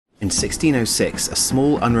1606, a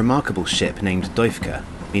small unremarkable ship named Duyfken,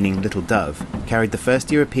 meaning little dove, carried the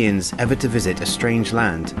first Europeans ever to visit a strange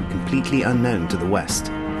land completely unknown to the west.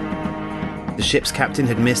 The ship's captain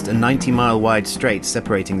had missed a 90-mile wide strait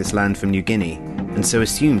separating this land from New Guinea, and so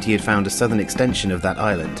assumed he had found a southern extension of that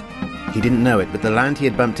island. He didn't know it, but the land he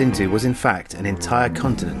had bumped into was in fact an entire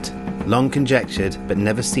continent, long conjectured but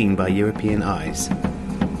never seen by European eyes.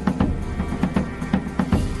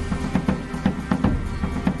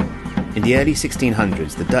 In the early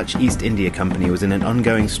 1600s, the Dutch East India Company was in an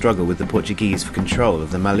ongoing struggle with the Portuguese for control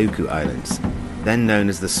of the Maluku Islands, then known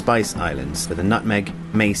as the Spice Islands, for the nutmeg,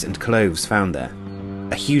 mace and cloves found there.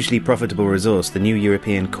 A hugely profitable resource the new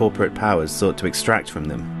European corporate powers sought to extract from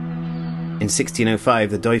them. In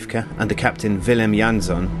 1605, the Duyfken, under Captain Willem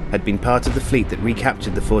Janzoon, had been part of the fleet that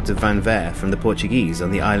recaptured the fort of Verre from the Portuguese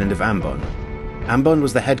on the island of Ambon. Ambon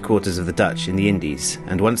was the headquarters of the Dutch in the Indies,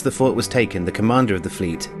 and once the fort was taken, the commander of the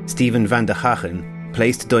fleet, Stephen van der Hagen,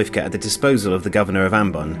 placed Duyfken at the disposal of the governor of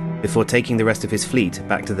Ambon, before taking the rest of his fleet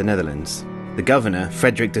back to the Netherlands. The governor,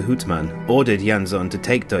 Frederik de Houtman, ordered Janzoon to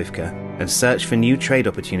take Duyfken and search for new trade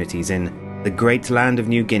opportunities in the great land of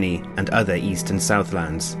New Guinea and other east and south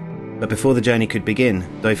lands. But before the journey could begin,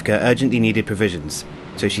 Duyfken urgently needed provisions,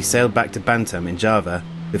 so she sailed back to Bantam in Java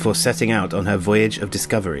before setting out on her voyage of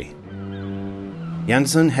discovery.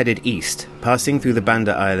 Janzoon headed east, passing through the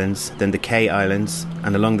Banda Islands, then the Kei Islands,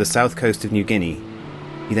 and along the south coast of New Guinea.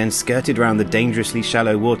 He then skirted round the dangerously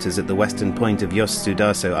shallow waters at the western point of Jos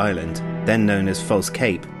Sudarso Island, then known as False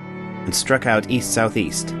Cape, and struck out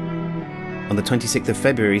east-southeast. On the 26th of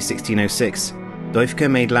February 1606,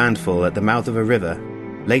 Duyfken made landfall at the mouth of a river,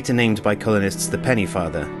 later named by colonists the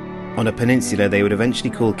Pennyfather, on a peninsula they would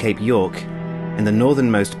eventually call Cape York, in the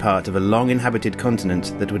northernmost part of a long-inhabited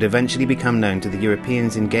continent that would eventually become known to the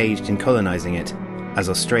Europeans engaged in colonising it as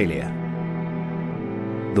Australia.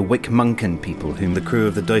 The Wik-Munken people, whom the crew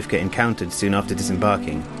of the Duyfken encountered soon after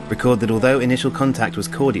disembarking, record that although initial contact was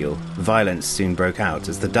cordial, violence soon broke out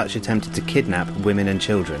as the Dutch attempted to kidnap women and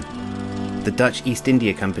children. The Dutch East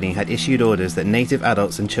India Company had issued orders that native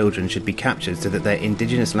adults and children should be captured so that their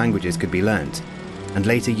indigenous languages could be learnt, and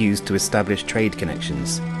later used to establish trade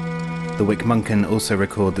connections. The Wik-Munken also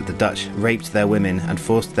record that the Dutch raped their women and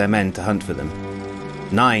forced their men to hunt for them.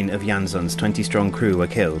 9 of Janzoon's 20-strong crew were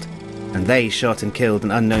killed, and they shot and killed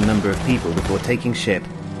an unknown number of people before taking ship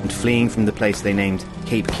and fleeing from the place they named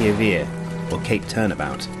Cape Keerveer, or Cape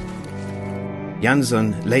Turnabout.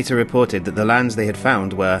 Janzoon later reported that the lands they had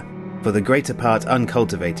found were, for the greater part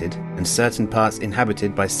uncultivated, and certain parts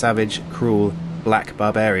inhabited by savage, cruel, black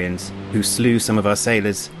barbarians who slew some of our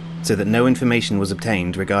sailors, so that no information was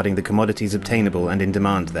obtained regarding the commodities obtainable and in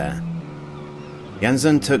demand there.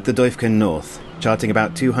 Janzoon took the Duyfken north, charting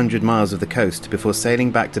about 200 miles of the coast before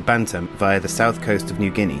sailing back to Bantam via the south coast of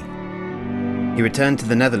New Guinea. He returned to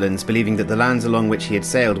the Netherlands believing that the lands along which he had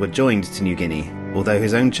sailed were joined to New Guinea, although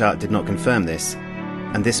his own chart did not confirm this,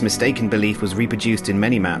 and this mistaken belief was reproduced in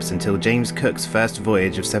many maps until James Cook's first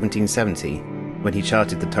voyage of 1770, when he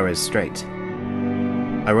charted the Torres Strait.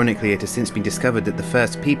 Ironically, it has since been discovered that the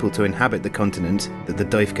first people to inhabit the continent that the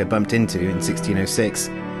Duyfken bumped into in 1606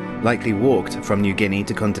 likely walked from New Guinea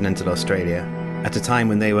to continental Australia, at a time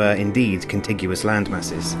when they were indeed contiguous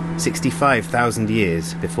landmasses, 65,000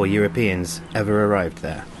 years before Europeans ever arrived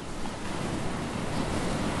there.